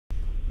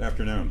Good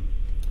afternoon.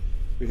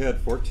 We had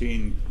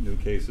 14 new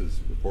cases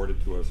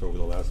reported to us over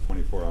the last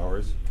 24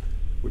 hours,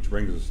 which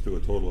brings us to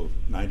a total of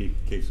 90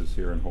 cases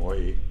here in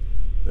Hawaii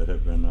that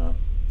have been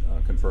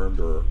confirmed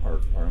or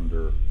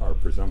are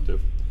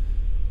presumptive.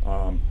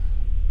 10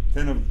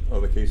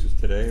 of the cases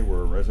today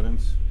were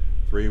residents,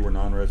 3 were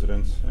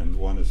non-residents, and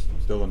 1 is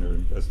still under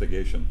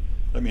investigation.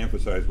 Let me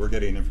emphasize, we're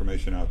getting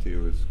information out to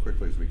you as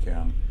quickly as we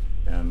can,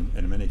 and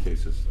in many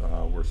cases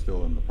we're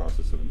still in the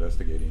process of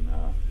investigating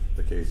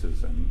the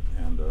cases,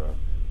 and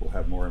we'll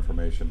have more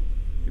information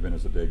even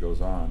as the day goes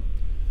on.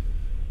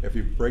 If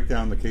you break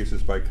down the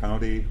cases by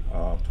county,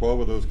 12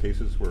 of those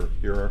cases were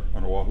here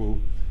on Oahu.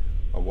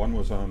 1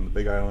 was on the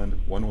Big Island,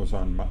 1 was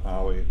on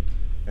Maui,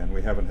 and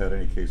we haven't had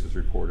any cases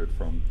reported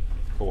from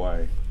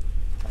Kauai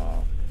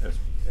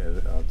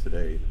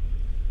today,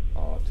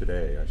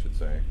 I should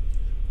say.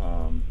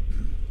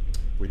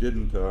 We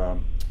didn't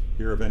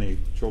hear of any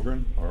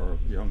children or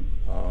young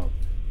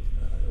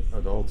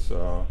adults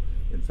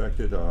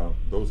infected.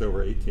 Those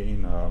over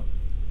 18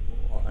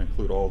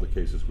 include all the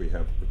cases we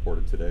have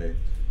reported today.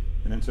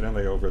 And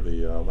incidentally, over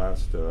the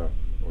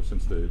or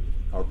since the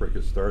outbreak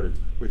has started,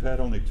 we've had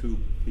only 2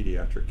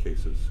 pediatric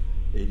cases.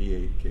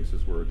 88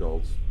 cases were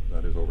adults,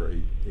 that is over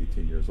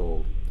 18 years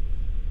old.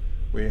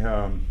 We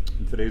have,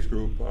 in today's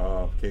group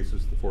of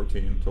cases, the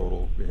 14 in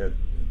total, we had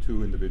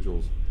 2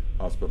 individuals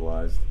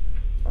hospitalized,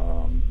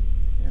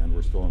 and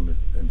we're still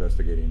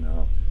investigating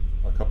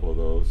a couple of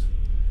those.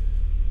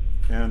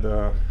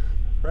 And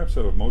perhaps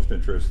of most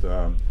interest,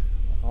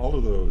 all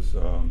of those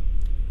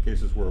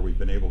cases where we've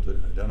been able to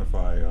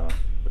identify a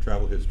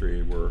travel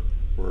history were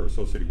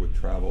associated with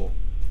travel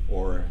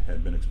or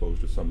had been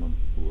exposed to someone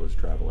who was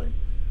traveling.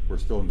 We're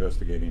still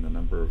investigating a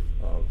number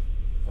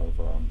of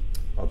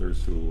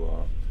others who,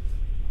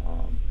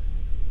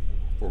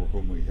 for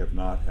whom we have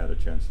not had a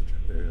chance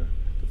to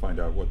find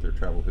out what their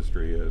travel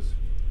history is.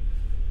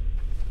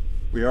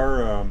 We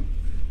are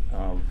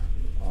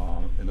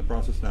in the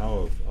process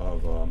now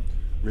of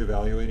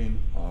reevaluating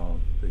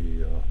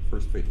the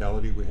first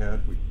fatality we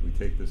had. We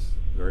take this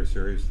very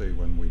seriously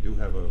when we do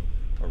have a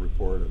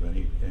report of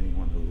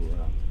anyone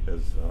who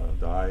has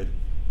died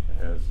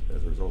as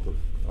a result of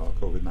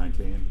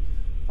COVID-19.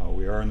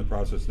 We are in the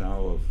process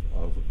now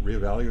of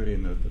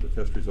reevaluating the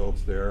test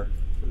results there.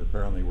 There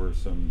apparently were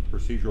some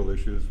procedural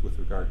issues with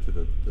regard to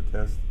the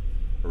test.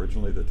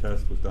 Originally the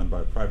test was done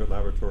by a private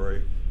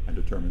laboratory and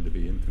determined to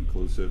be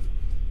inconclusive,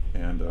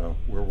 and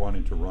we're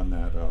wanting to run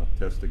that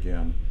test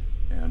again,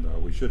 and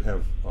we should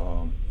have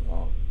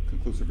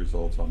conclusive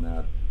results on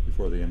that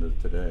before the end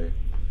of today.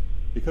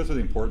 Because of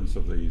the importance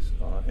of these,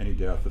 any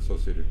death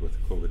associated with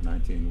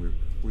COVID-19,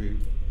 we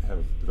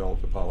have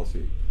developed a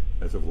policy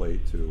as of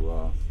late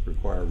to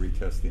require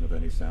retesting of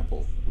any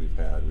sample we've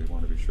had. We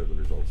want to be sure the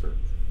results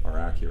are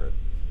accurate.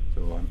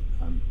 So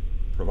I'm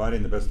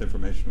providing the best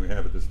information we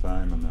have at this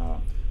time, and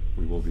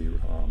we will be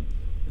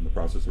in the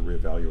process of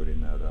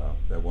reevaluating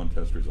that 1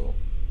 test result.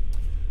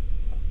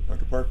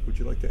 Dr. Park, would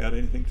you like to add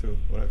anything to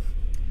what I've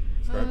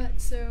described?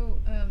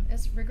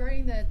 As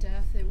regarding that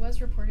death, it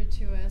was reported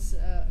to us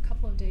a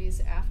couple of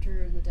days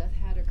after the death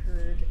had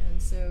occurred,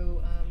 and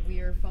so we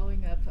are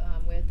following up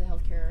with the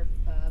healthcare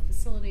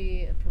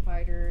facility,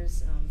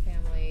 providers,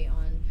 family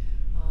on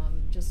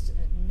just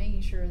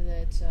making sure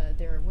that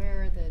they're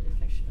aware that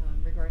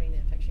regarding the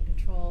infection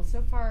control.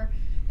 So far,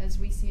 as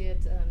we see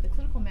it, the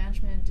clinical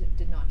management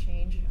did not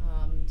change,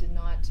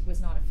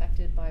 was not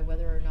affected by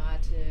whether or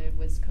not it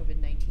was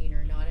COVID-19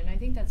 or not, and I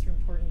think that's an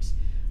important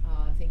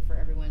thing for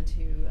everyone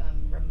to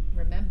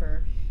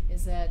remember,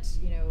 is that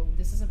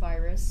this is a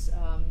virus.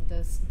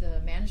 The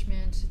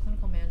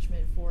clinical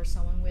management for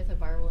someone with a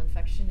viral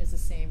infection is the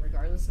same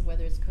regardless of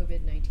whether it's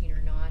COVID-19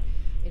 or not.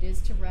 It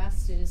is to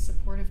rest, it is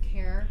supportive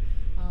care,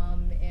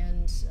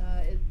 and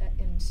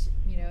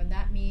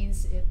that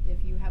means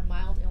if you have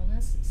mild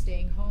illness,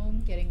 staying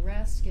home, getting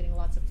rest, getting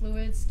lots of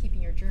fluids,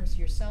 keeping your germs to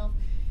yourself.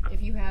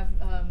 If you have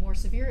more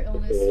severe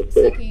illness,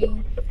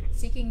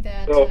 seeking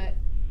that.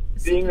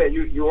 Seeing that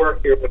you are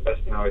here with us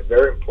now is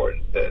very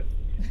important.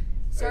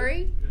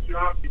 Sorry?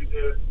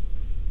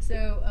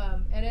 So,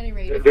 at any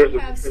rate, if you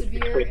have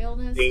severe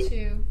illness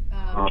to...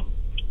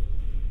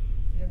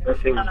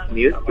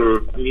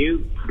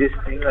 mute this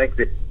thing like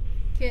this.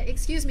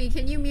 Excuse me,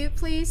 can you mute,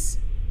 please?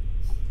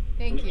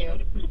 Thank you.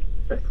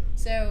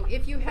 So,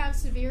 if you have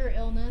severe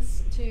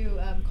illness, to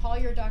call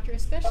your doctor,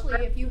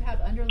 especially if you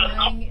have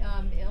underlying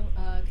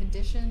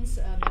conditions,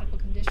 medical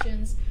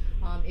conditions.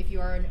 If you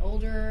are an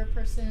older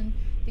person,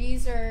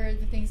 these are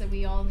the things that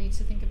we all need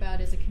to think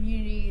about as a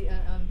community,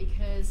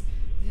 because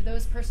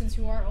those persons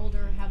who are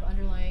older have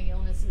underlying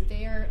illness.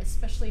 They are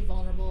especially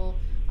vulnerable,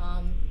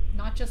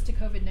 not just to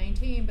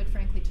COVID-19, but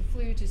frankly to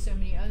flu, to so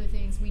many other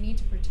things. We need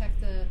to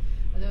protect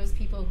those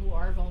people who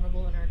are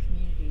vulnerable in our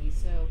community.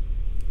 So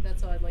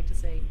that's all I'd like to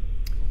say.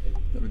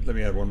 Let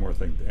me add one more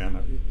thing,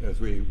 Anna. As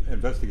we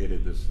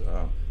investigated this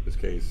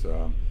case,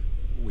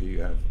 we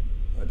have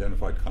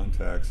identified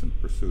contacts and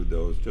pursued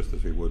those just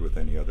as we would with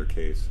any other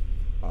case.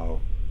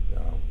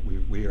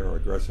 We are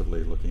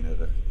aggressively looking at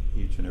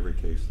each and every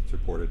case that's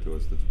reported to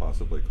us that's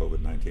possibly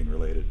COVID-19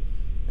 related,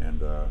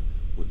 and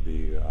would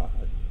be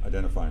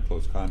identifying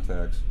close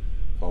contacts,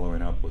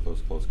 following up with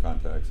those close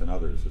contacts and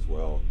others as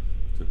well,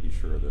 to be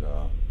sure that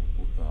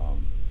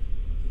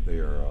they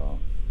are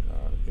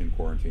in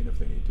quarantine if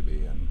they need to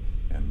be,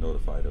 and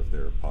notified of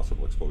their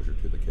possible exposure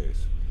to the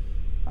case.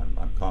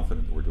 I'm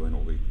confident that we're doing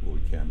what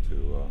we can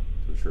to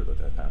ensure that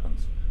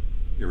happens,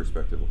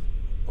 irrespective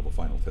of a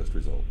final test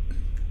result.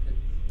 Okay.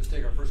 Let's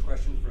take our first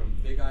question from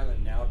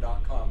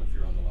BigIslandNow.com if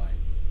you're on the line.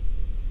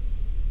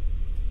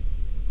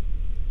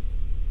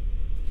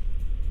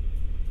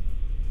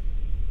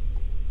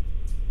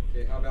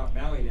 Okay, how about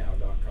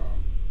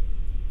MauiNow.com?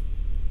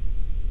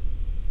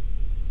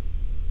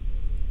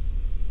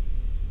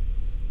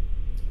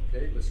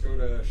 Okay, let's go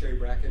to Sherry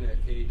Bracken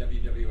at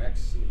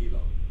KWWX in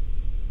Hilo.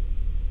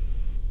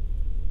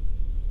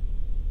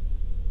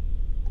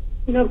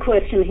 No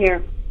question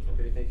here.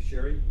 Okay, thank you,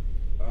 Sherry.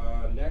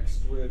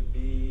 Next would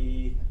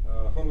be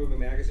Home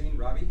Movement Magazine,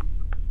 Robbie.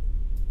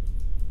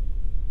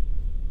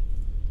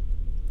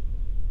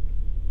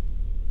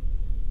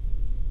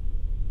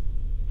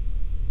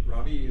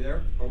 Robbie, you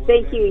there?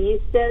 Thank you.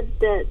 You said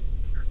that.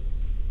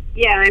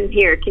 Yeah, I'm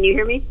here. Can you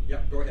hear me?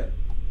 Yeah, go ahead.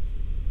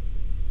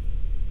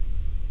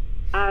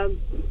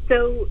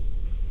 So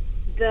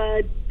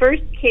the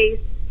first case,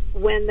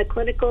 when the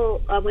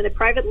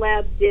private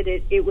lab did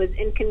it, it was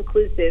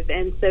inconclusive,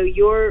 and so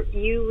you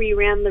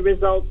reran the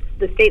results,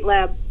 the state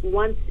lab,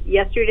 once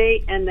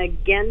yesterday and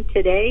again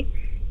today.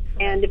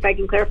 And if I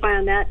can clarify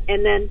on that,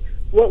 and then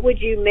what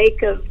would you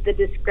make of the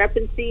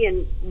discrepancy,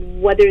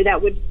 and whether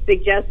that would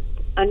suggest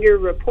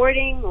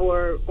underreporting,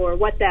 or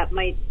what that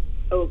might,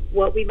 or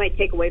what we might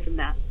take away from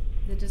that?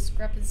 The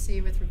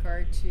discrepancy with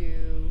regard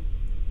to.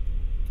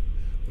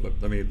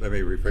 Let me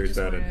rephrase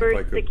that.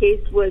 First, the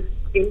case was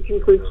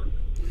inconclusive.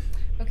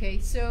 Okay,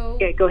 so.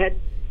 Okay, go ahead.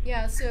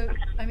 Yeah, so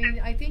I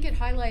mean, I think it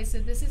highlights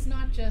that this is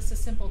not just a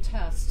simple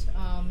test.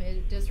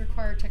 It does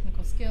require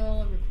technical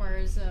skill. It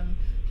requires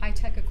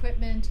high-tech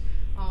equipment,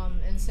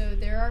 and so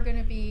there are going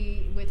to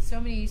be, with so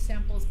many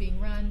samples being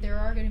run, there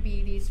are going to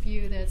be these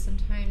few that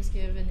sometimes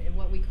give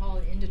what we call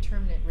an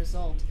indeterminate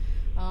result.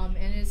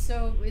 And it's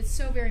so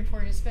very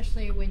important,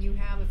 especially when you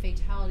have a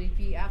fatality, to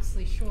be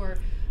absolutely sure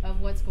of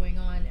what's going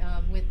on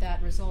with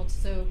that result.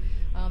 So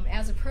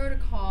as a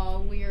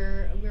protocol,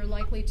 we're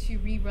likely to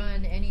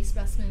rerun any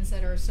specimens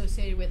that are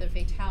associated with a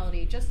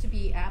fatality, just to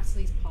be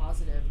absolutely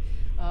positive.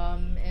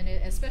 And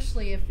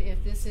especially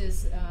if this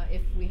is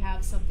if we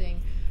have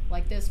something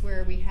like this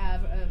where we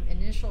have an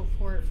initial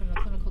report from the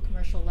clinical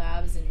commercial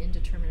lab as an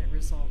indeterminate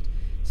result.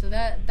 So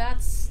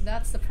that's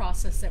the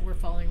process that we're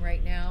following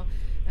right now.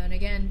 And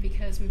again,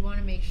 because we want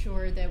to make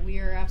sure that we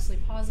are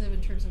absolutely positive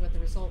in terms of what the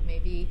result may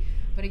be.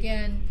 But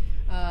again,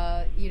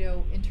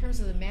 in terms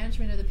of the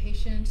management of the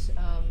patient,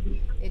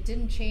 it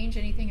didn't change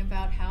anything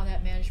about how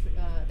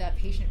that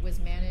patient was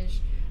managed.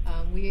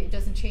 It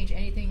doesn't change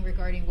anything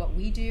regarding what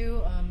we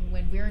do.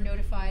 When we're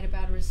notified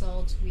about a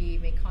result, we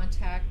make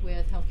contact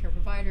with healthcare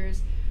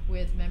providers,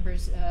 with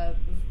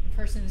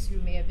persons who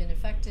may have been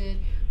affected.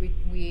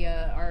 We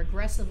are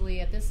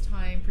aggressively at this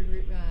time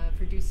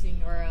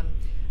producing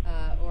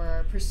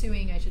or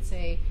pursuing, I should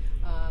say,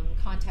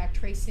 contact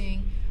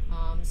tracing,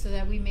 so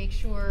that we make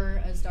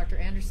sure, as Dr.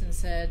 Anderson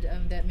said,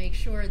 that make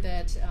sure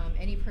that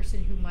any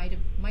person who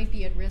might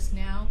be at risk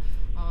now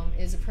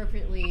is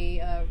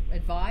appropriately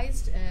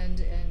advised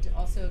and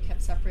also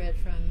kept separate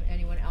from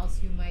anyone else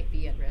who might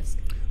be at risk.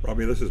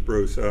 Robbie, this is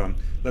Bruce.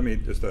 Let me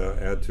just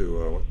add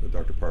to what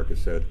Dr. Park has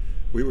said.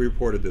 We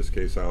reported this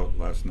case out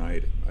last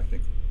night, I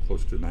think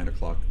close to 9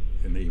 o'clock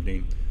in the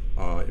evening,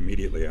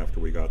 immediately after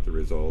we got the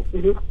result.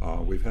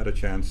 Mm-hmm. We've had a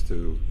chance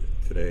to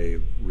today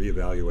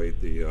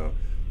reevaluate the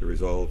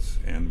results,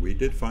 and we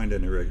did find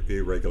an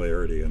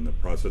irregularity in the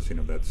processing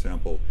of that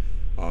sample.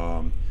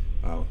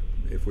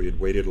 If we had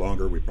waited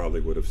longer, we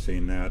probably would have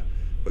seen that.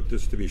 But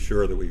just to be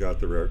sure that we got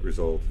the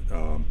result,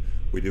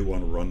 we do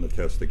want to run the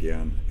test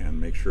again and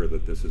make sure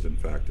that this is in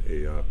fact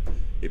a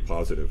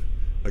positive.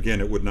 Again,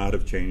 it would not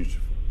have changed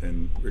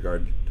in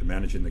regard to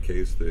managing the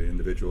case. The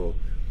individual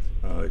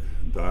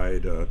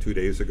died 2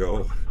 days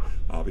ago.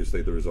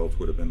 Obviously, the results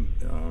would have been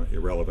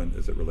irrelevant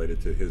as it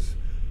related to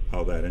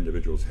how that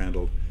individual's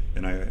handled.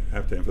 And I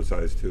have to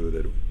emphasize too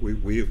that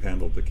we've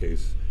handled the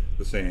case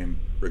the same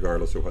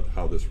regardless of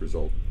how this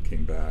result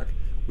came back.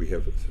 We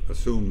have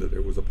assumed that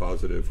it was a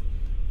positive,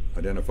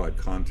 identified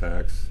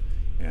contacts,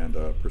 and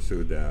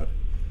pursued that.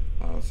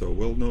 So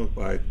we'll know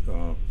by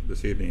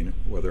this evening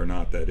whether or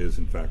not that is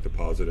in fact a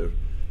positive.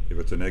 If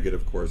it's a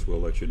negative, of course,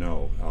 we'll let you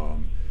know.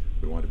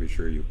 We want to be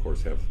sure you, of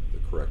course, have the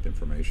correct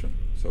information.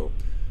 So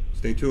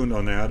stay tuned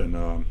on that, and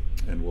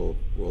we'll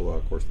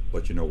of course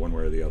let you know one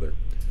way or the other.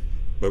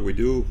 But we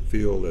do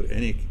feel that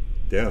any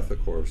death,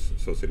 of course,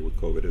 associated with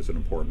COVID is an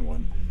important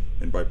one.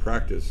 And by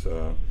practice,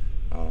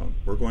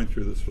 we're going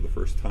through this for the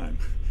first time.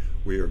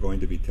 We are going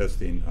to be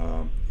testing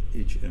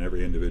each and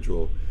every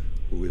individual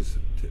who is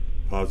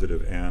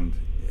positive, and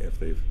if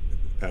they've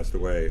passed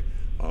away,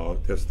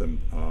 test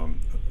them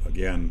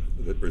again,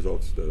 the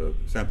results, the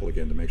sample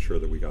again, to make sure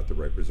that we got the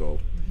right result.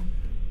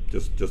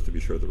 Just to be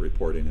sure the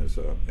reporting is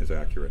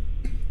accurate.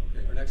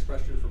 Okay, our next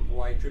question from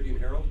Hawaii Tribune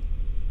Herald.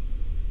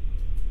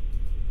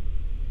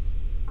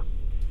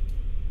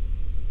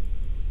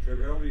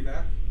 Tribune Herald, are you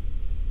back?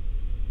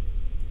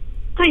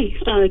 Hi,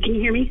 can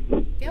you hear me?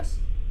 Yes.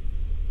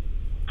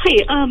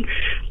 Hi,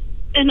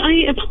 and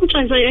I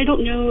apologize, I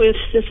don't know if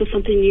this is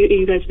something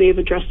you guys may have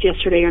addressed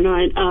yesterday or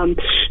not,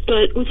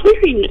 but was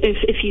wondering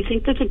if you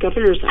think that the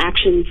governor's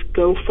actions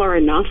go far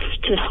enough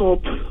to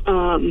help,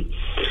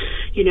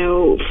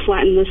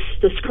 flatten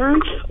this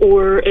curve,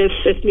 or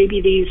if maybe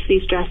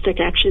these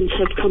drastic actions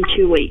have come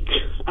too late,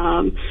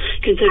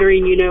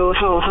 considering,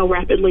 how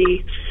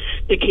rapidly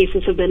the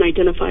cases have been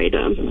identified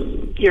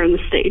here in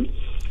the state.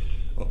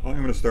 Well, I'm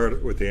going to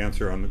start with the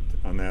answer on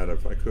that,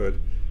 if I could.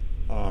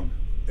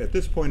 At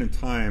this point in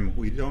time,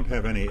 we don't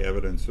have any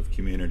evidence of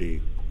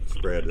community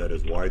spread, that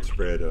is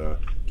widespread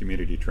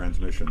community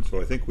transmission.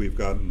 So I think we've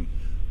gotten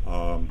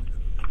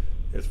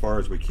as far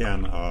as we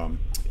can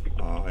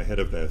ahead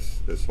of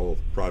this whole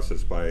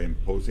process by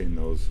imposing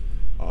those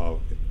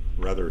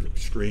rather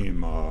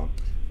extreme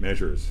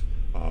measures,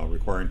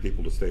 requiring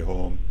people to stay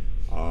home,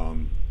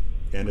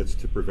 and it's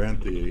to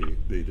prevent the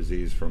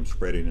disease from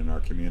spreading in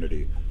our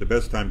community. The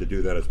best time to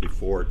do that is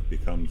before it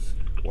becomes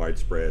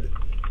widespread,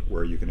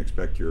 where you can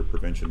expect your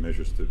prevention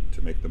measures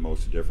to make the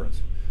most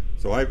difference.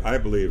 So I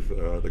believe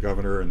the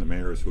governor and the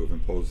mayors who have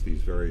imposed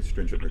these very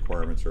stringent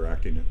requirements are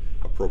acting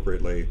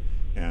appropriately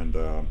and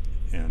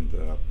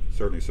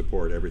certainly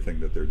support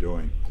everything that they're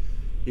doing.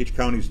 Each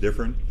county is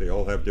different. They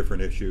all have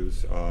different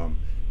issues, and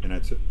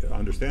it's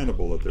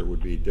understandable that there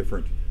would be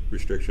different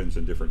restrictions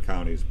in different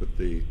counties, but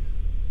the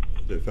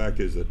fact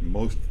is that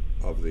most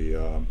of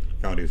the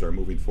counties are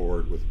moving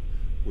forward with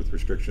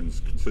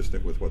restrictions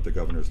consistent with what the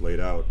governor's laid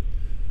out.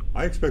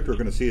 I expect we're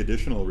going to see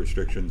additional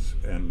restrictions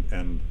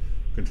and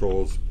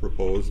controls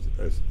proposed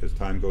as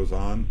time goes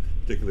on,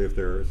 particularly if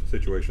there are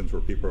situations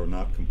where people are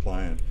not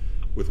compliant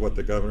with what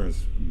the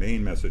governor's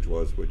main message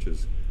was, which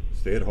is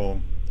stay at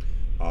home,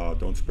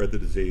 don't spread the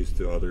disease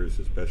to others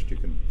as best you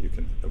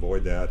can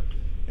avoid that,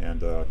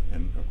 and of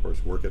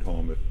course work at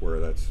home where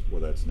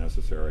that's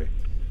necessary.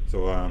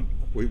 So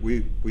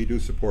we do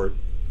support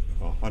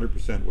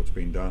 100% what's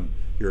being done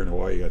here in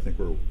Hawaii. I think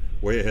we're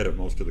way ahead of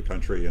most of the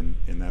country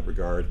in that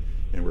regard,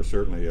 and we're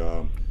certainly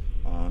on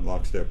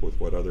lockstep with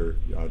what other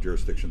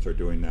jurisdictions are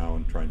doing now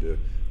in trying to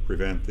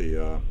prevent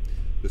the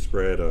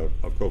spread of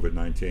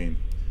COVID-19.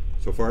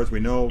 So far as we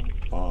know,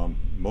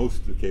 most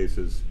of the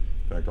cases,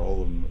 in fact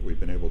all of them that we've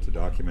been able to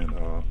document,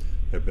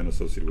 have been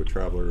associated with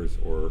travelers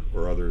or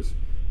others,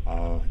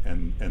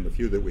 and the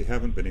few that we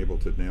haven't been able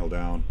to nail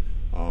down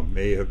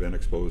may have been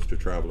exposed to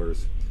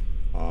travelers.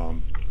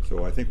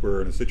 So I think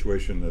we're in a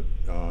situation that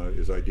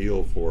is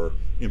ideal for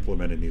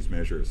implementing these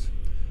measures.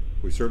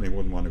 We certainly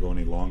wouldn't want to go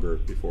any longer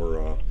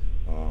before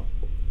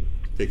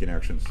taking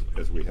actions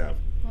as we have.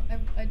 Well,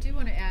 I do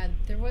want to add,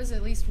 there was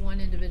at least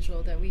one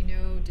individual that we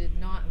know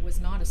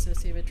was not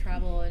associated with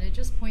travel, and it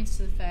just points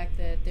to the fact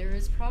that there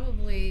is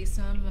probably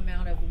some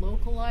amount of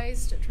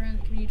localized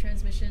community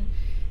transmission,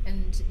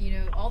 and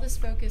all this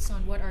focus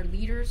on what our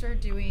leaders are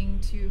doing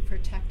to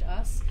protect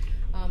us.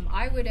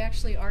 I would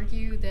actually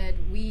argue that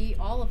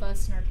all of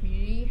us in our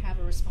community, have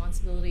a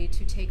responsibility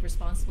to take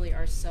responsibility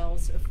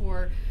ourselves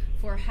for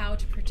how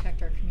to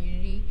protect our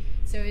community.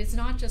 So it's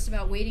not just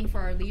about waiting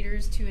for our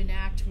leaders to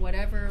enact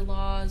whatever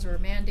laws or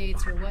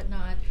mandates or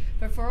whatnot,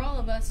 but for all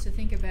of us to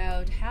think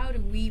about how do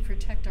we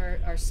protect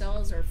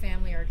ourselves, our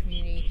family, our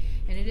community.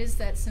 And it is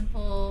that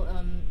simple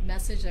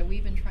message that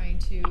we've been trying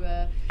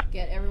to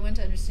get everyone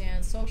to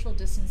understand: social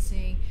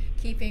distancing,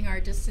 keeping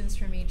our distance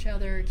from each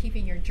other,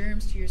 keeping your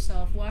germs to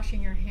yourself,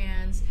 washing your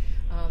hands,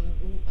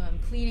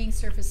 cleaning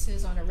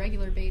surfaces on a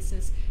regular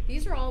basis.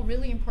 These are all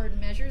really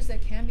important measures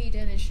that can be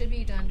done and should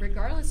be done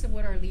regardless of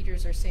what our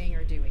leaders are saying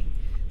or doing.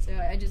 So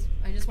I just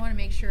want to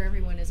make sure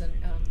everyone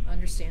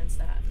understands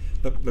that.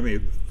 Let me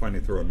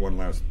finally throw in one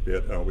last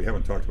bit. We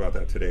haven't talked about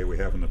that today. We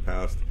have in the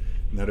past,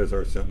 and that is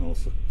our Sentinel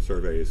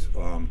surveys.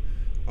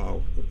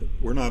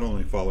 We're not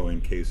only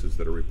following cases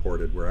that are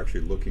reported, we're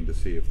actually looking to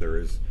see if there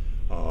is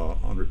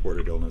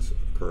unreported illness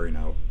occurring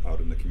out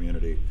in the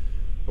community.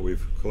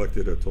 We've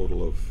collected a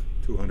total of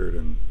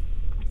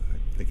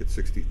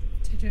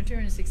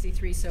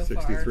 263 so far.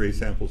 63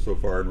 samples so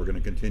far, and we're going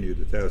to continue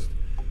to test.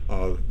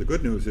 The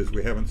good news is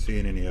we haven't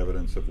seen any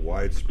evidence of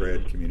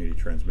widespread community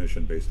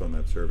transmission based on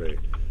that survey.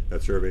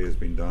 That survey is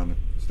being done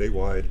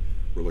statewide.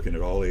 We're looking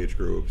at all age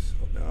groups,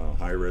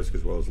 high risk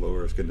as well as low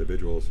risk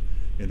individuals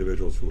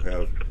who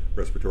have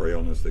respiratory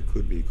illness that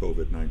could be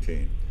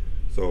COVID-19.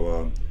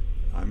 So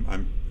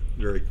I'm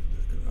very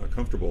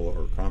comfortable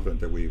or confident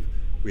that we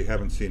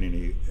haven't seen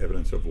any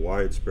evidence of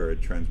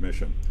widespread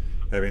transmission.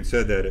 Having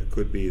said that, it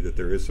could be that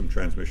there is some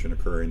transmission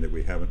occurring that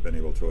we haven't been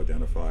able to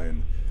identify.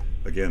 And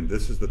again,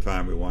 this is the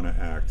time we want to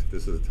act.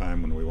 This is the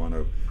time when we want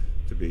to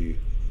be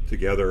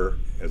together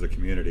as a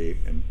community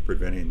and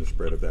preventing the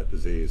spread of that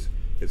disease.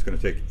 It's going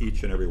to take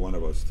each and every one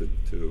of us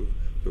to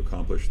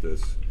accomplish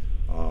this.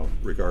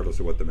 regardless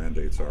of what the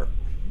mandates are.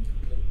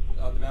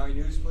 The Maui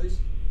News, please.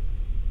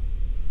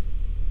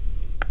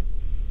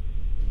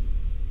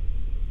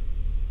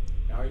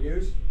 Maui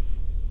News.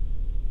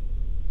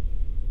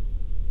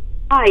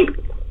 Hi.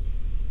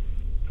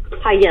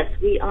 Hi. Yes,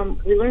 we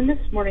learned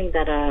this morning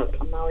that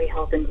a Maui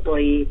Health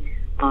employee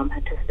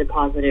had tested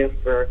positive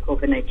for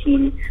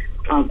COVID-19.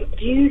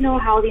 Do you know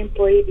how the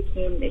employee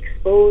became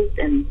exposed,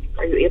 and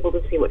are you able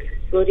to say what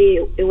facility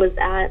it was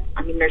at?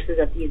 I mean, nurses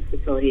at these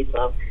facilities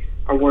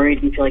are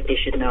worried and feel like they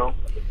should know.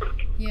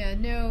 Yeah,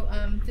 no,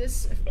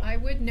 I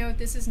would note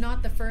this is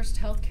not the first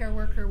healthcare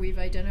worker we've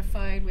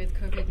identified with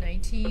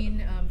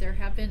COVID-19. There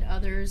have been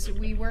others.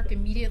 We work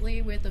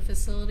immediately with the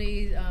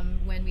facility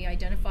when we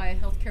identify a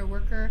healthcare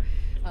worker.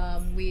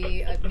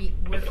 We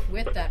work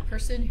with that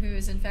person who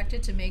is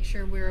infected to make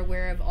sure we're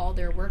aware of all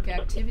their work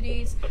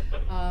activities.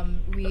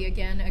 We,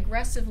 again,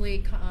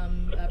 aggressively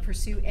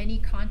pursue any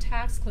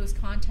contacts, close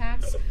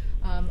contacts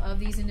of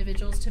these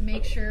individuals to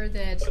make sure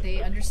that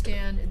they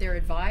understand, they're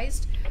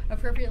advised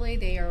appropriately,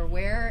 they are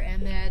aware,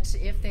 and that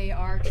if they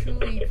are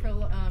truly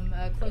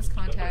close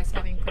contacts,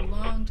 having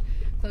prolonged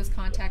close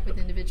contact with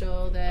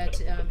individual, that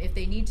if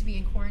they need to be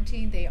in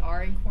quarantine, they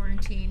are in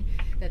quarantine,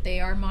 that they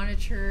are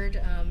monitored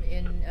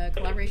in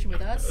collaboration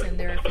with us and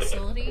their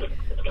facility.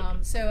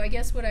 So I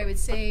guess what I would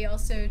say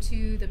also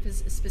to the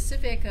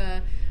specific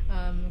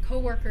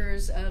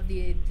co-workers of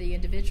the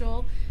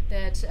individual,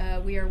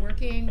 that we are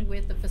working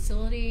with the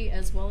facility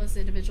as well as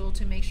the individual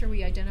to make sure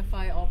we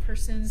identify all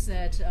persons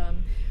that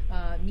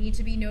need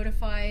to be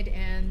notified,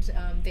 and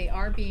they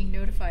are being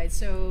notified.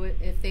 So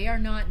if they are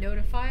not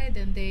notified,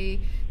 then they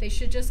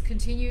should just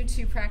continue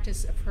to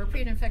practice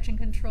appropriate infection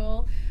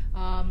control.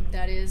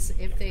 That is,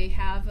 if they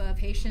have a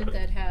patient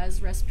that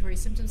has respiratory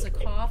symptoms, a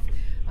cough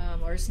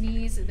or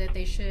sneeze, that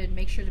they should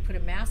make sure to put a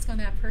mask on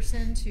that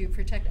person to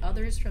protect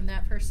others from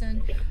that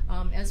person,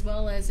 as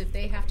well as if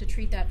they have to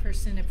treat that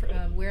person,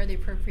 wear the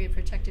appropriate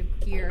protective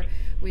gear,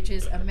 which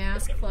is a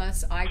mask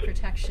plus eye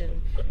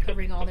protection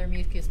covering all their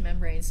mucous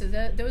membranes. So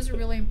those are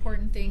really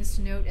important things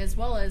to note, as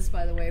well as,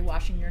 by the way,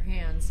 washing your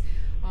hands.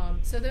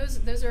 So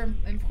those are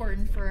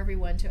important for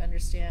everyone to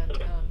understand.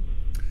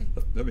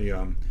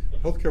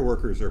 Healthcare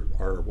workers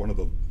are one of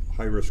the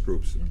high-risk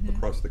groups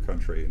across the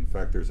country. In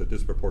fact, there's a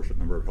disproportionate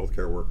number of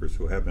healthcare workers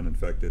who have been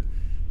infected.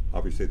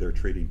 Obviously, they're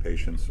treating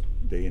patients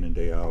day in and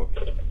day out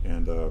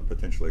and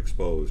potentially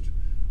exposed.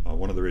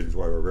 One of the reasons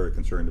why we're very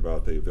concerned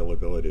about the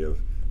availability of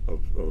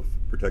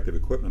protective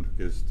equipment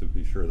is to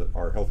be sure that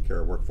our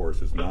healthcare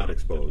workforce is not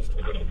exposed.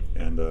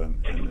 And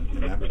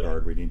in that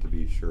regard, we need to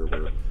be sure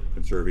we're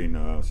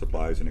conserving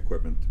supplies and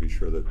equipment to be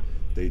sure that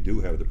they do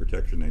have the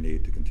protection they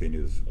need to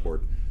continue to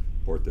support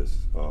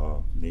this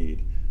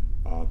need.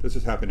 This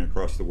is happening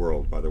across the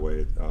world, by the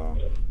way.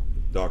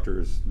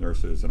 Doctors,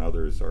 nurses, and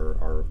others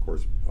are of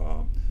course,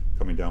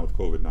 coming down with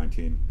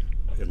COVID-19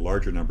 in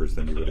larger numbers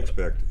than you would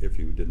expect if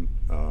you didn't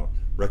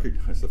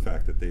recognize the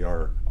fact that they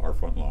are our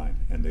front line,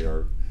 and they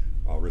are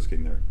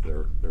risking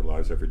their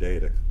lives every day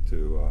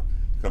to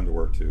come to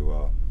work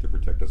to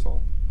protect us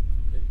all.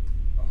 Okay.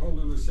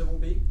 Honolulu Civil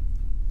Beat.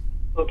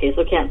 Okay,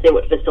 so can't say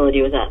what facility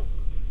it was at.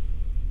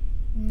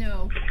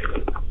 No.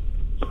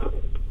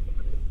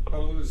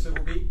 Honolulu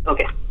Civil Beat.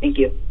 Okay, thank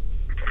you.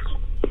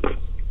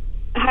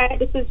 Hi,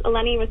 this is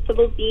Eleni with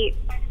Civil Beat.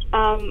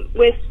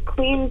 With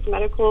Queens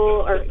Medical,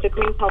 or the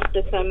Queens Health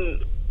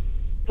System,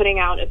 putting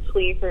out a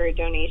plea for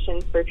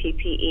donations for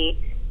PPE,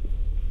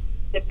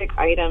 specific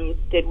items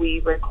did we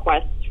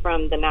request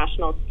from the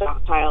national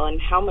stockpile,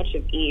 and how much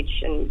of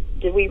each? And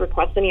did we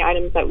request any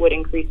items that would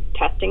increase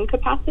testing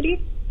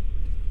capacity?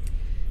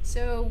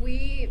 So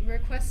we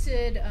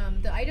requested,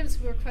 the items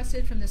we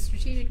requested from the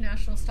Strategic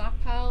National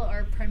Stockpile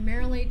are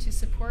primarily to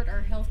support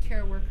our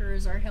healthcare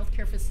workers, our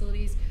healthcare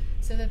facilities,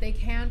 so that they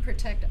can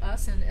protect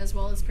us and as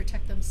well as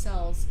protect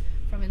themselves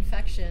from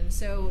infection.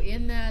 So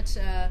in that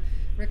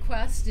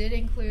request did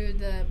include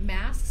the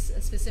masks,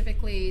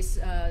 specifically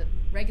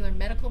regular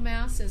medical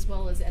masks as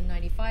well as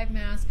N95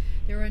 masks.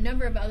 There were a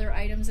number of other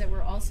items that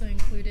were also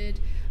included.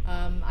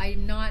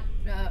 I'm not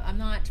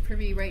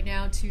privy right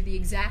now to the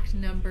exact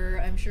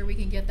number. I'm sure we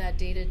can get that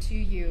data to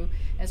you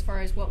as far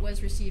as what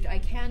was received. I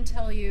can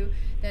tell you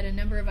that a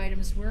number of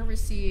items were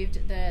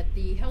received, that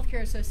the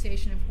Healthcare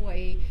Association of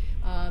Hawaii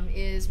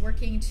is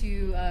working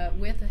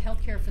with the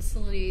healthcare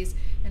facilities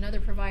and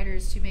other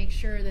providers to make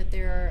sure that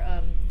there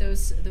are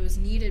those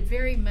needed,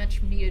 very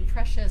much needed,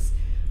 precious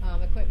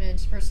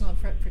equipment, personal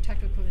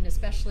protective equipment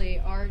especially,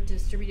 are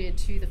distributed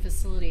to the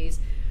facilities.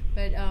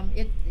 But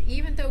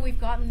even though we've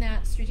gotten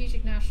that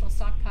Strategic National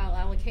Stockpile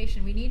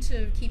allocation, we need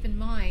to keep in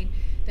mind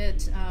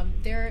that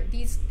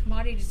these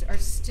commodities are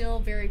still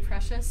very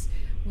precious.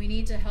 We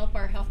need to help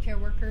our healthcare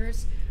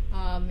workers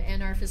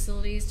and our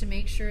facilities to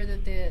make sure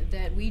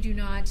that we do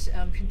not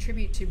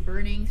contribute to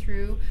burning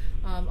through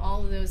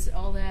all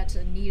that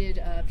needed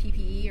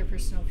PPE or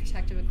personal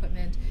protective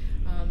equipment.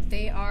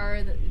 They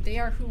are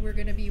who we're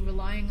going to be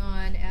relying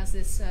on as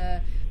this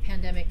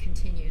pandemic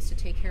continues to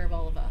take care of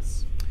all of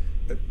us.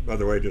 By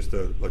the way, just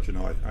to let you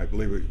know, I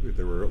believe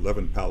there were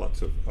 11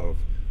 pallets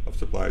of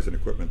supplies and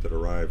equipment that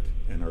arrived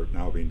and are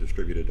now being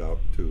distributed out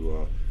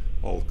to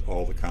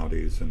all the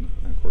counties and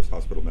of course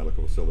hospital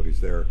medical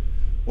facilities there.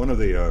 One of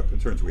the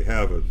concerns we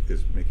have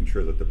is making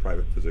sure that the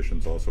private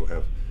physicians also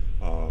have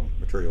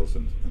materials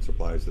and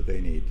supplies that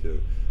they need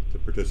to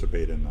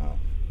participate in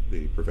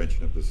the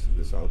prevention of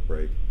this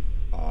outbreak.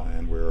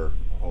 And we're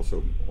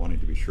also wanting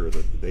to be sure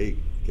that they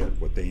get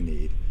what they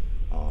need.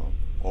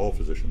 All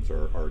physicians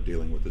are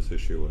dealing with this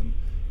issue,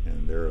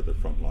 and they're the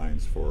front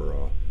lines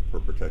for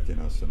protecting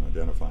us and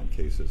identifying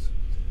cases.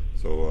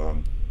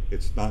 So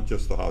it's not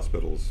just the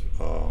hospitals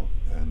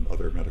and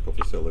other medical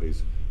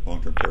facilities,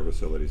 long-term care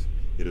facilities.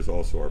 It is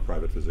also our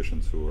private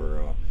physicians who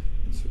are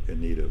in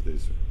need of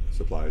these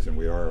supplies, and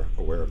we are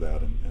aware of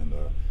that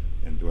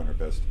and doing our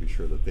best to be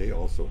sure that they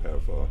also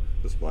have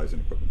the supplies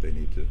and equipment they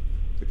need to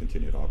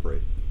continue to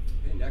operate.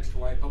 Okay, next,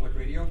 Hawaii Public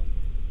Radio.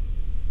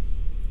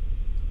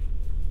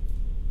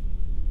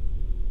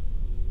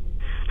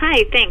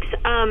 Hi, thanks.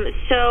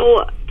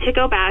 So to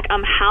go back,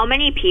 how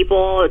many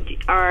people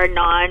have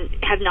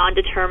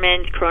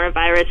non-determined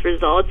coronavirus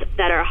results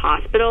that are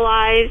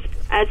hospitalized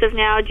as of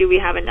now? Do we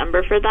have a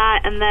number for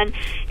that? And then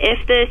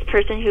if this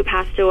person who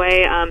passed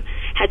away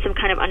had some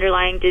kind of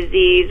underlying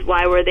disease,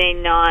 why were they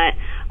not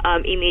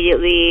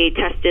immediately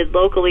tested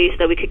locally so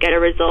that we could get a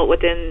result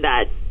within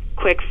that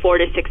quick 4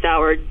 to 6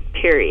 hour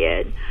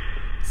period?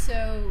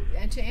 So,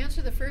 and to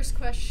answer the first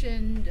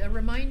question, a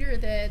reminder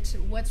that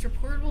what's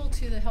reportable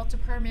to the health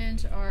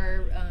department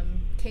are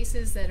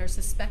cases that are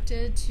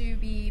suspected to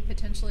be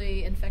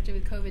potentially infected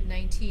with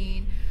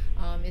COVID-19.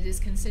 It is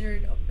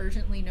considered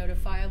urgently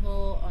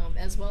notifiable,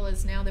 as well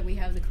as now that we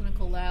have the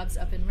clinical labs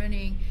up and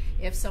running,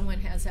 if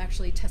someone has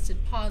actually tested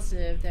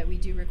positive, that we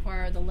do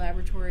require the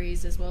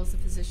laboratories as well as the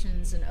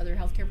physicians and other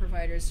healthcare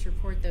providers to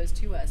report those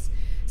to us.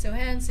 So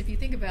hence, if you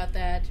think about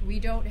that, we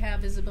don't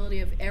have visibility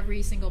of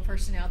every single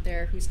person out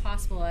there who's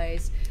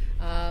hospitalized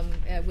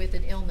with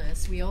an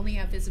illness. We only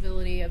have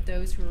visibility of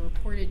those who are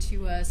reported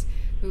to us,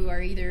 who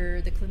are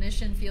either the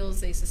clinician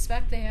feels they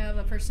suspect they have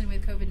a person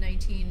with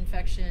COVID-19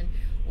 infection,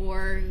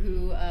 or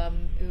who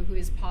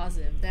is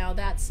positive. Now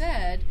that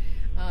said,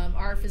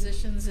 our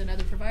physicians and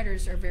other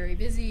providers are very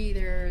busy.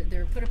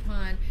 They're put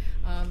upon.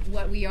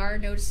 What we are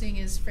noticing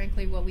is,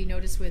 frankly, what we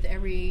notice with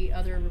every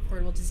other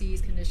reportable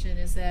disease condition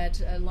is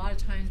that a lot of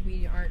times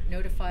we aren't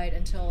notified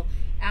until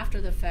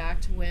after the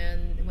fact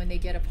when they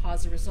get a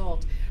positive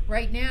result.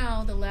 Right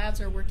now, the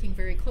labs are working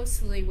very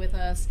closely with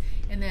us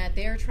in that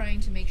they're trying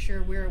to make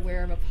sure we're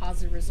aware of a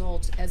positive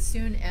result as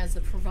soon as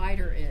the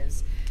provider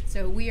is.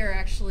 So we are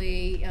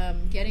actually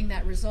getting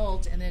that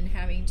result and then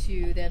having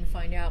to then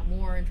find out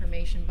more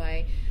information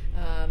by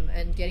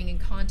and getting in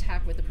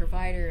contact with the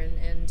provider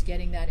and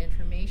getting that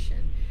information.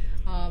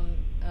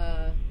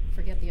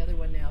 Forget the other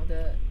one now.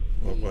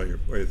 While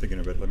you're thinking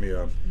of it, let me.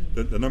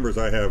 The numbers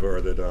I have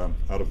are that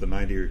out of the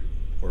 90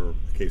 or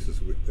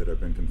cases that have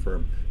been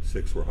confirmed,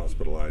 6 were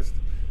hospitalized.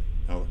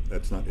 Now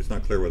it's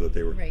not clear whether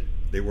they were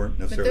they weren't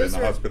necessarily in the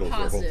hospitals the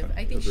whole time.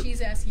 I think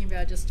she's asking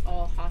about just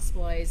all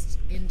hospitalized,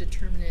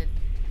 indeterminate,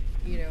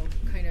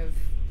 kind of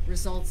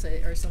results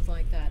or something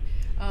like that.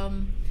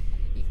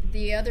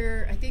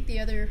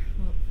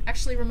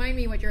 Actually, remind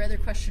me what your other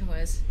question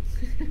was.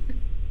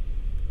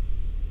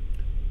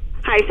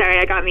 Hi, sorry,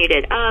 I got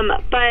muted.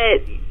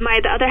 But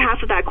the other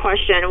half of that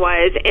question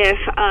was if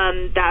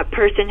that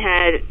person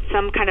had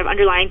some kind of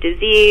underlying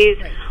disease,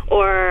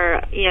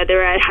 or they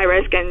were at high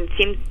risk and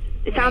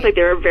it sounds like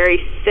they were very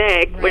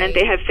sick. Right. Wouldn't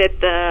they have fit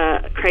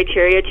the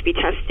criteria to be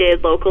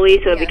tested locally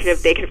so that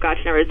they could have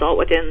gotten a result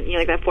within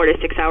that 4 to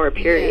 6 hour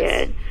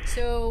period? Yes.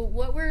 So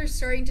what we're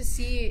starting to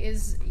see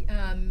is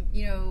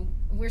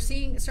we're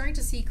starting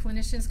to see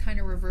clinicians kind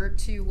of revert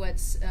to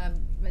what's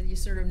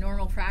sort of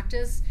normal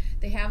practice.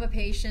 They have a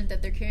patient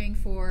that they're caring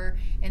for,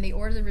 and they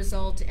order the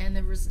result and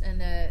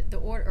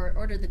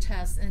order the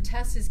test, and the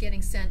test is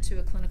getting sent to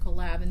a clinical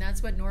lab, and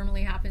that's what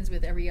normally happens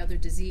with every other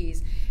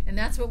disease, and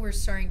that's what we're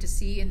starting to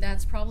see, and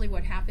that's probably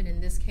what happened in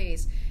this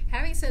case.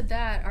 Having said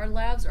that, our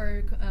labs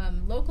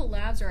local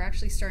labs are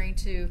actually starting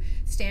to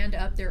stand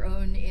up their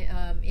own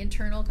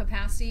internal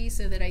capacity,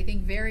 so that I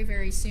think very,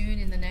 very soon,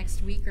 in the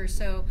next week or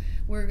so,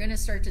 we're going to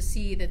start to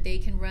see that they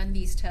can run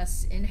these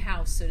tests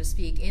in-house, so to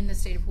speak, in the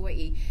state of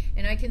Hawaii.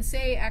 And I can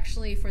say,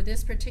 actually, for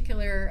this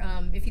particular,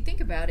 if you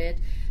think about it,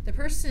 the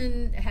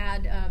person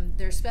had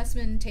their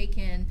specimen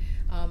taken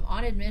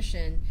on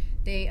admission.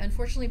 They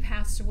unfortunately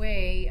passed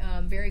away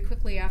very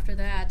quickly after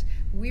that.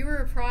 We were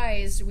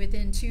apprised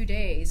within 2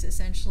 days,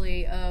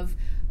 essentially,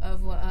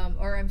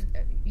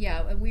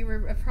 we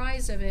were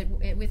apprised of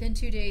it within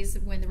 2 days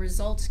when the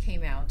results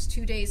came out,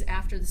 2 days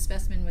after the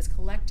specimen was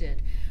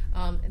collected.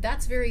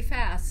 That's very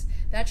fast.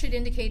 That should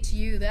indicate to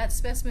you that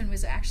specimen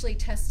was actually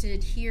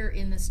tested here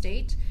in the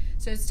state.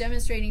 So it's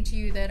demonstrating to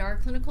you that our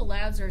clinical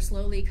labs are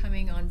slowly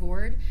coming on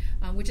board,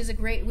 which is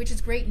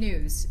great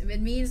news.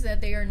 It means that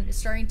they are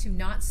starting to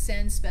not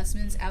send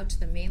specimens out to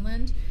the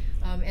mainland,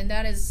 and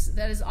that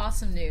is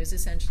awesome news.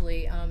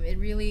 Essentially, it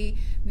really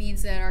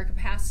means that our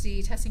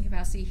testing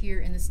capacity here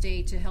in the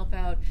state to help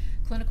out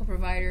clinical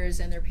providers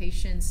and their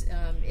patients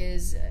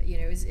is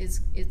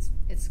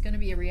it's going to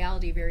be a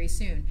reality very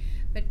soon.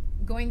 But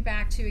going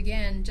back to,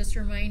 again, just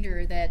a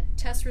reminder that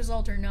test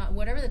result or not,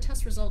 whatever the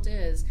test result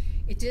is,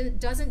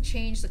 it doesn't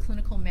change the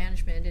clinical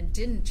management and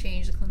didn't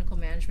change the clinical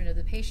management of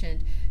the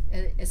patient,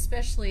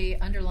 especially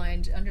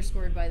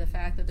underscored by the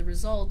fact that the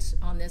result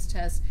on this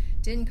test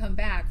didn't come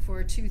back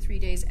for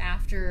 2-3 days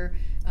after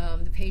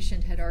the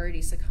patient had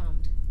already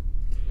succumbed.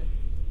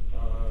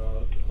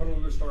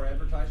 Honolulu Star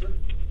Advertiser?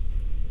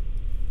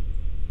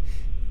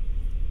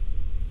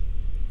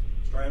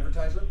 Star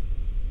Advertiser?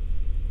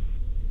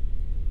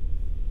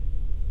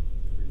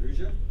 Did we lose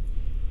you?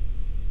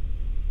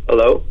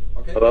 Hello?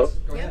 Okay, Hello? yes,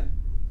 go ahead.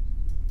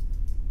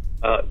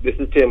 This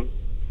is Tim.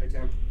 Hey,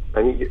 Tim.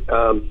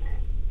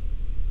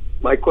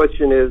 My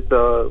question is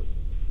the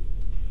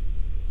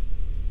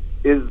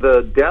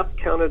death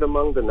counted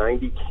among the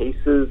 90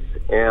 cases?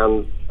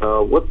 And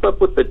what's up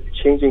with the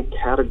changing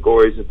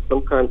categories? It's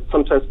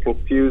sometimes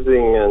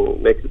confusing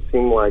and makes it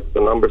seem like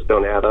the numbers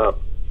don't add up.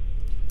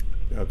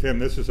 Tim,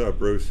 this is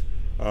Bruce.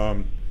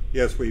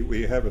 Yes,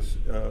 we have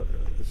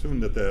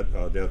assumed that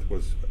death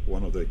was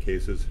one of the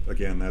cases.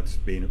 Again, that's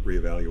being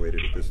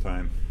reevaluated at this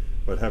time.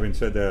 But having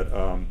said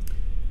that,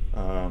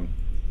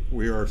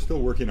 we are still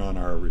working on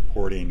our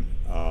reporting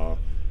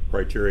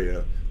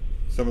criteria.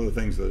 Some of the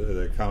things that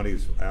the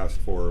counties asked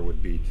for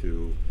would be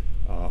to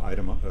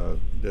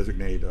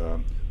designate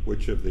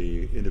which of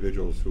the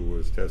individuals who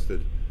was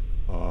tested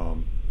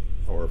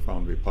or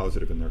found to be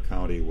positive in their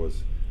county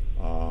was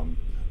a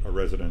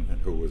resident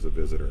and who was a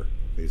visitor.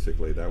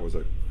 Basically, that was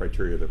a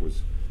criteria that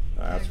was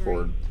asked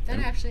for. That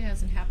actually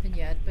hasn't happened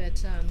yet,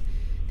 but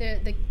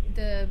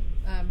the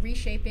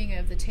reshaping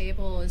of the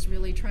table is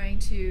really trying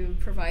to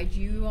provide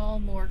you all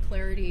more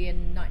clarity,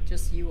 and not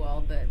just you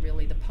all, but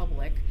really the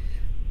public,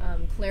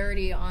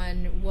 clarity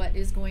on what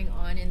is going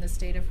on in the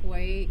state of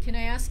Hawaii. Can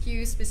I ask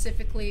you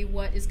specifically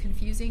what is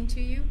confusing to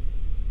you?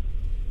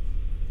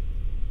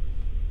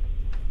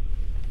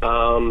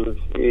 Let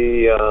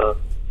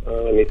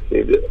me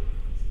see.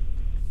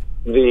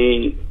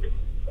 The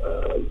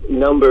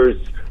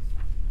numbers,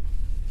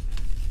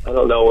 I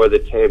don't know where the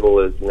table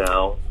is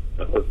now.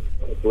 I was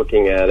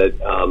looking at it.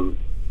 Some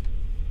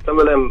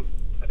of them,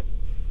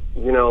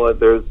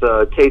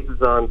 there's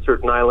cases on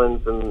certain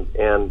islands, and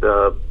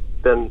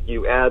then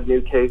you add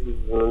new cases,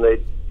 and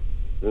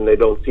then they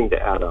don't seem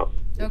to add up.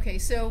 Okay,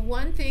 so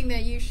one thing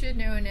that you should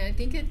know, and I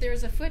think that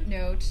there's a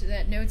footnote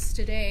that notes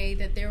today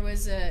that there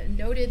was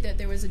noted that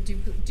there was a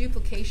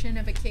duplication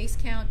of a case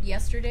count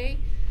yesterday.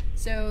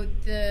 So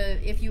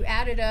if you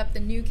added up the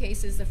new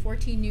cases, the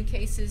 14 new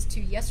cases to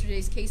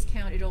yesterday's case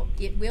count,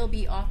 it will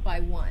be off by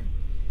 1.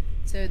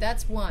 So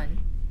that's one,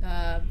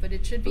 but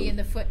it should be in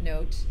the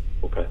footnote.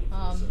 Okay.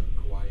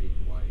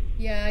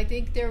 Yeah, I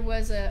think there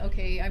was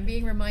I'm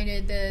being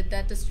reminded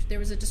that there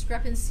was a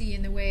discrepancy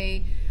in the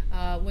way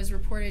was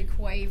reported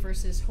Kauai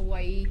versus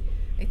Hawaii,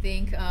 I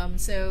think.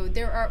 So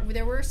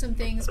there were some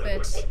things,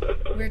 but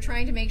we're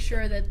trying to make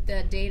sure that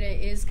that data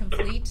is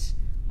complete.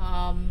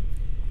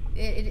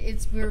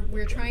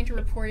 We're trying to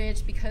report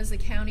it because the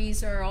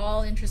counties are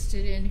all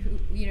interested in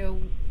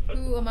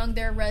who among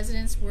their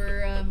residents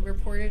were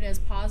reported as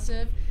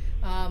positive.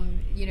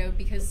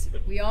 Because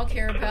we all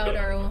care about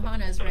our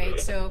ohanas, right?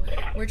 So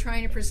we're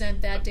trying to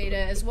present that data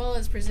as well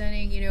as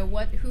presenting,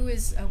 who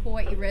is a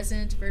Hawaii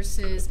resident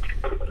versus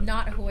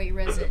not a Hawaii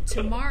resident.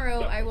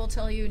 Tomorrow, I will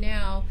tell you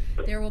now,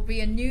 there will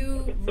be a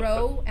new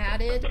row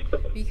added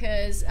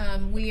because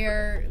we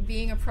are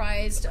being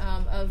apprised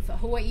of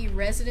Hawaii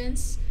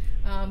residents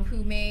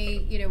who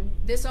may,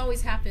 this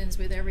always happens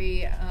with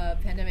every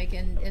pandemic,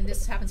 and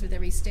this happens with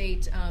every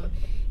state.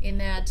 In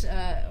that,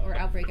 or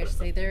outbreak, I should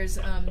say, there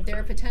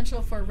are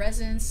potential for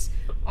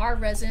our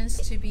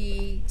residents to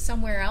be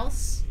somewhere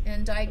else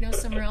and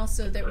diagnosed somewhere else,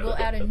 so that we'll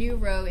add a new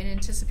row in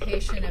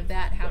anticipation of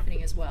that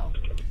happening as well.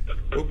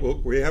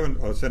 We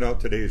haven't sent out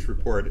today's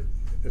report.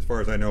 As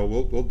far as I know,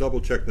 we'll double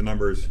check the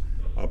numbers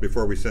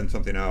before we send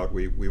something out.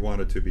 We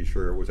wanted to be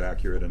sure it was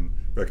accurate and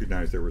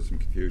recognize there was some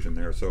confusion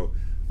there. So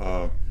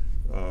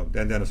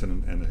Dan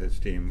Dennison and his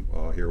team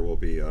here will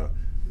be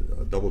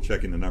double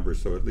checking the numbers,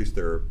 so at least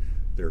they're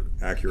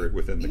accurate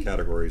within the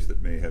categories that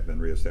may have been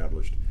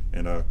reestablished.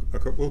 And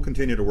we'll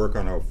continue to work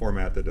on a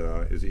format that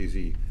is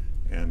easy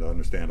and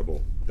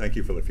understandable. Thank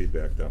you for the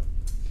feedback, though.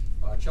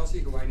 Chelsea,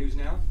 Hawaii News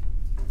Now.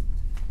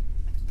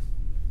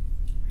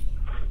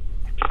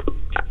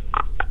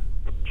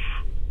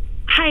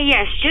 Hi,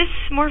 yes, just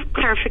more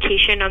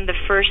clarification on the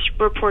first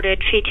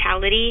reported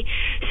fatality.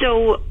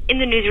 So in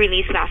the news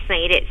release last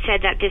night, it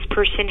said that this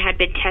person had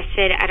been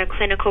tested at a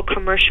clinical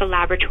commercial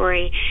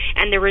laboratory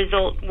and the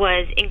result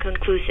was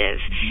inconclusive.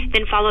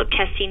 Then follow-up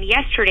testing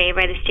yesterday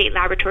by the State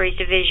Laboratories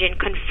Division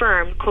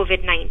confirmed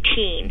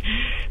COVID-19.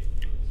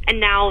 And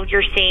now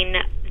you're saying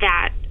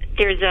that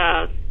there's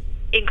a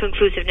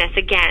inconclusiveness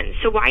again.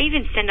 So why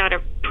even send out a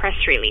press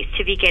release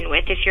to begin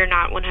with if you're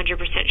not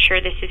 100%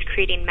 sure this is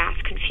creating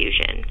mass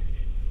confusion?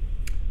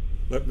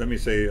 Let me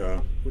say,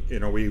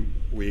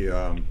 we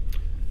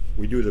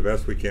we do the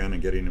best we can in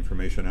getting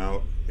information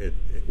out.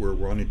 We're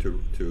wanting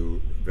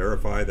to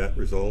verify that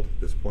result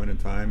at this point in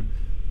time,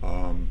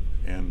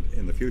 and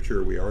in the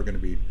future we are going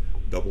to be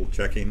double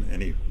checking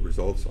any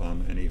results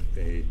on any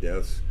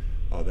deaths.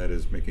 That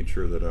is making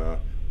sure that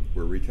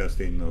we're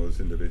retesting those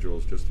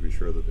individuals just to be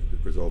sure that the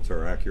results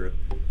are accurate.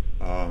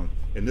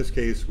 In this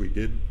case, we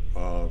did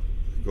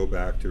go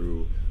back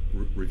to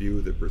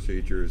review the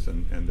procedures,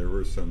 and there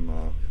were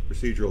some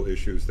procedural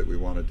issues that we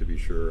wanted to be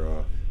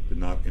sure did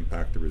not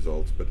impact the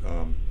results. But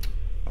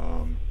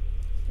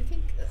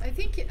I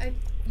think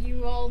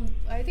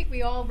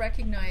we all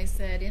recognize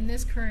that in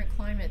this current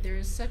climate there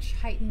is such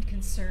heightened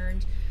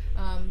concern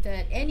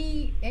that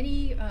any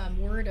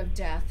word of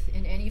death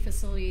in any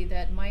facility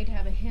that might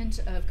have a hint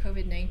of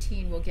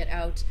COVID-19 will get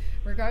out,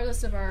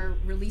 regardless of our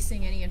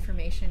releasing any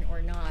information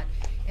or not.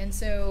 And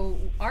so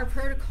our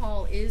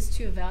protocol is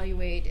to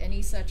evaluate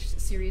any such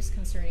serious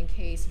concerning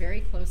case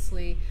very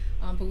closely,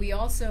 but we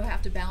also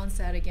have to balance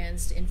that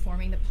against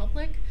informing the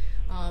public.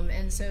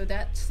 And so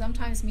that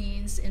sometimes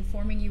means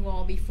informing you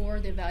all before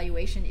the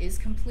evaluation is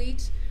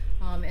complete.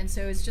 And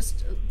so it's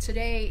just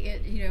today,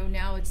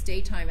 now it's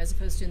daytime as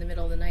opposed to in the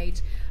middle of the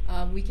night.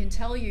 We can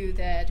tell you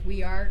that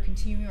we are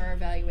continuing our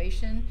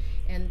evaluation,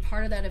 and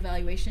part of that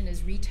evaluation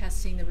is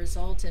retesting the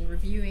result and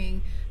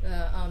reviewing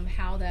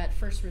how that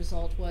first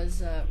result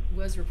was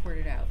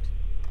reported out.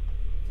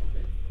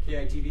 Okay.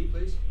 KITV,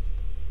 please.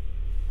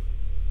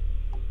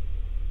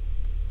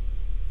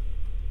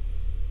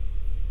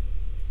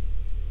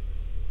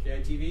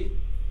 KITV.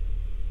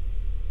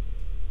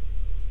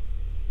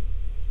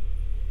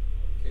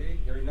 Okay,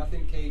 hearing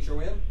nothing.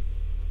 KHON.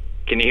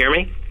 Can you hear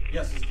me?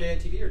 Yes, is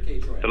KITV or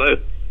KHON? Hello?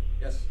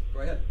 Yes,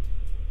 go ahead.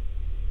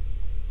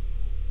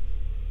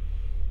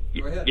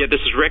 Go ahead. Yeah,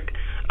 this is Rick.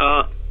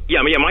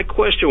 My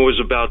question was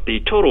about the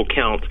total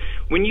count.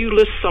 When you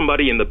list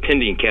somebody in the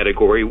pending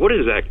category, what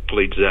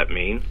exactly does that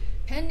mean?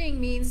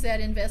 Pending means that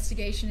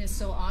investigation is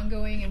still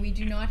ongoing, and we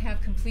do not have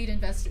complete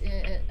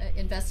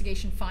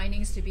investigation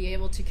findings to be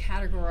able to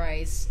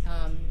categorize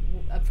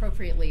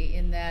appropriately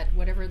in that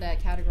whatever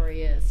that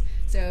category is.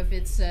 So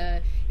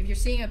if you're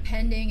seeing a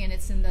pending and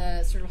it's in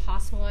the sort of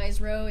hospitalized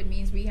row, it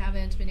means we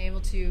haven't been able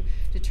to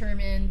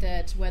determine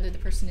that whether the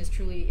person is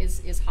truly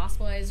is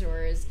hospitalized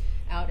or is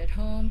out at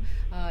home.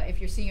 If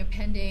you're seeing a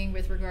pending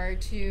with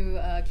regard to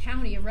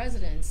county of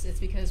residence, it's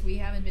because we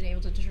haven't been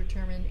able to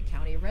determine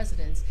county of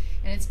residence.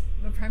 And it's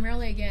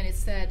primarily, again,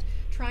 it's that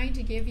trying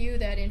to give you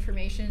that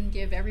information,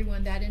 give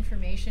everyone that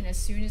information as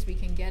soon as we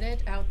can get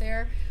it out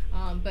there.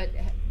 But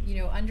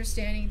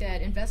understanding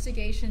that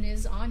investigation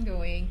is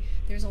ongoing,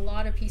 there's a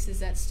lot of pieces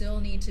that still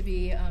need to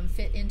be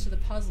fit into the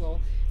puzzle.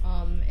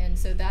 And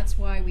so that's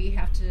why we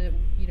have to,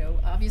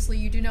 obviously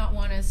you do not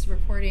want us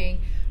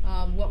reporting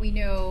what we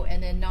know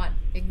and then not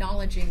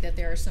acknowledging that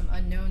there are some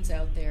unknowns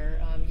out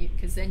there,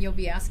 because then you'll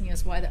be asking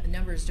us why the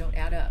numbers don't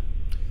add up.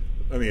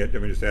 Let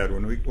me just add,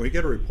 when we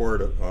get a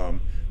report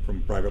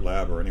from private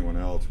lab or anyone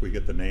else, we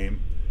get the name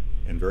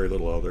and very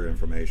little other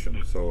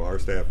information. So our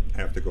staff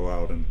have to go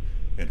out and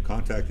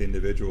contact the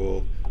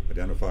individual,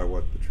 identify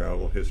what the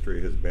travel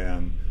history has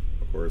been,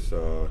 of course,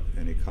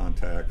 any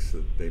contacts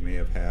that they may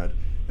have had,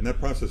 and that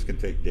process can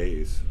take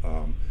days.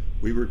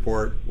 We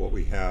report what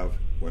we have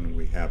when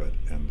we have it,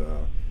 and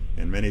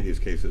in many of these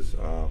cases,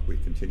 we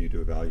continue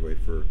to evaluate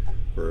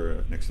for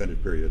an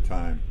extended period of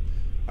time.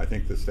 I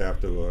think the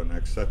staff do an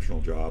exceptional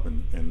job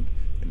in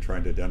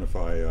trying to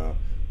identify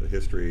the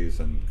histories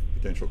and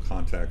potential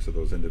contacts of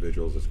those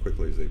individuals as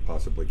quickly as they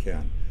possibly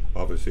can.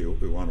 Obviously,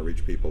 we want to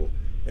reach people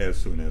as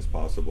soon as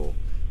possible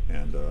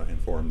and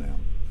inform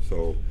them.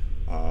 So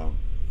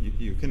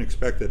you can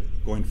expect that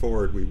going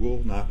forward we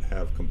will not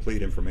have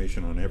complete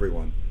information on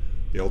everyone.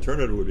 The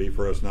alternative would be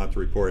for us not to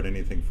report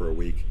anything for a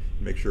week,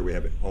 make sure we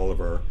have all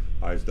of our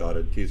I's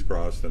dotted, T's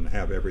crossed, and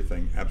have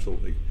everything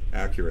absolutely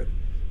accurate.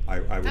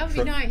 That would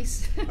be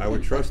nice. I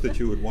would trust that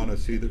you would want to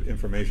see the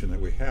information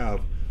that we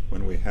have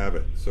when we have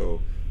it.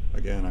 So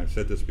again, I've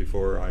said this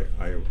before,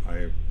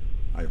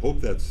 I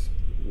hope that's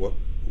what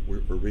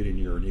we're reading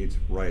your needs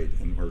right,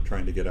 and we're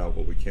trying to get out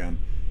what we can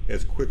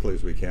as quickly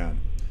as we can.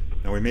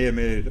 Now, we may have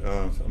made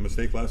a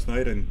mistake last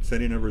night in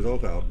sending a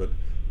result out, but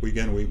we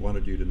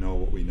wanted you to know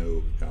what we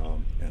knew,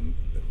 and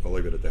I'll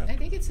leave it at that. I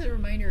think it's a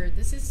reminder,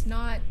 this is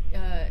not,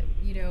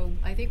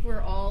 I think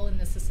we're all in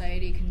the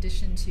society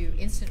conditioned to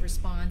instant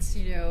response,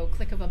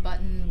 click of a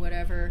button,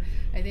 whatever.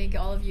 I think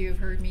all of you have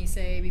heard me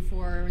say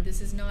before, this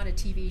is not a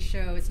TV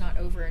show, it's not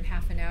over in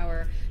half an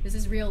hour. This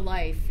is real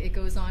life. It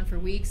goes on for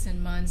weeks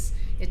and months.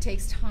 It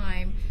takes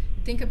time.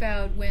 Think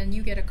about when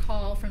you get a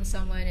call from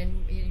someone,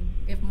 and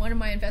if one of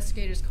my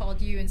investigators called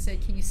you and said,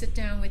 can you sit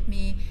down with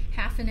me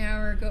half an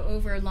hour, go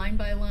over line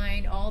by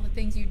line all the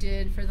things you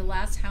did for the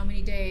last how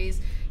many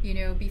days,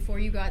 before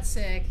you got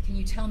sick, can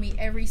you tell me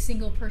every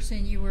single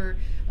person you were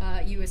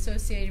you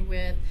associated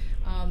with?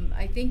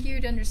 I think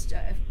you'd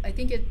understand. I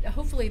think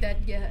hopefully that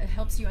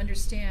helps you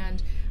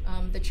understand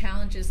the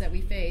challenges that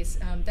we face.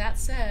 That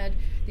said,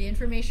 the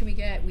information we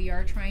get, we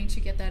are trying to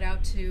get that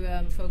out to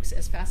folks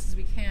as fast as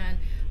we can,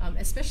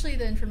 especially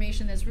the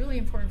information that's really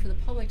important for the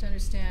public to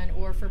understand,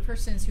 or for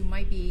persons who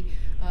might be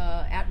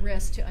at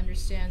risk to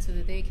understand, so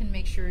that they can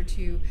make sure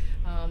to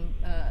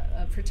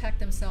protect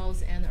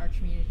themselves and our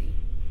community.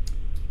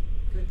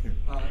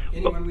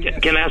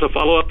 Good. Can I ask a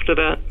follow-up to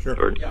that? Sure.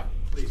 Or, Yeah,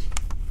 please.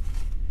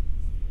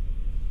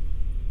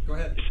 Go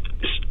ahead.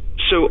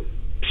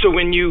 So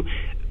when you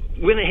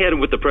went ahead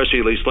with the press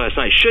release last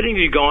night, shouldn't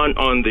you have gone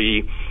on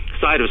the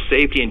side of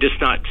safety and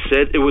just not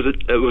said it was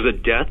a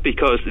death,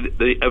 because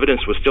the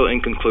evidence was still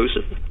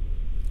inconclusive?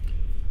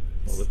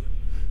 Well,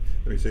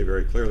 let me say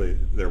very clearly,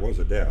 there was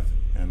a death,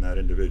 and that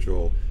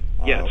individual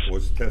yes,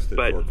 was tested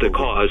but for the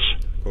cause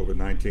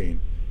COVID-19,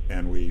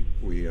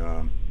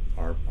 and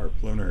our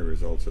preliminary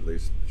results at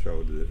least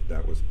showed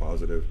that was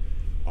positive,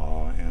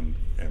 and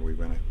we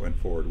went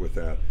forward with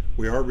that.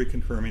 We are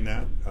reconfirming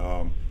that.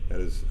 That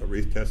is a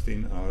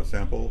retesting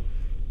sample,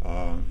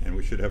 and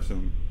we should have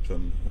some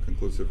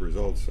conclusive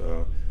results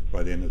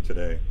by the end of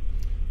today.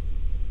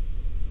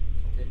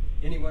 Okay.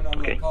 Anyone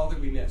on the call that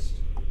we missed?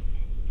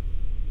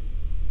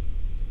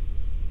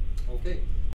 Okay.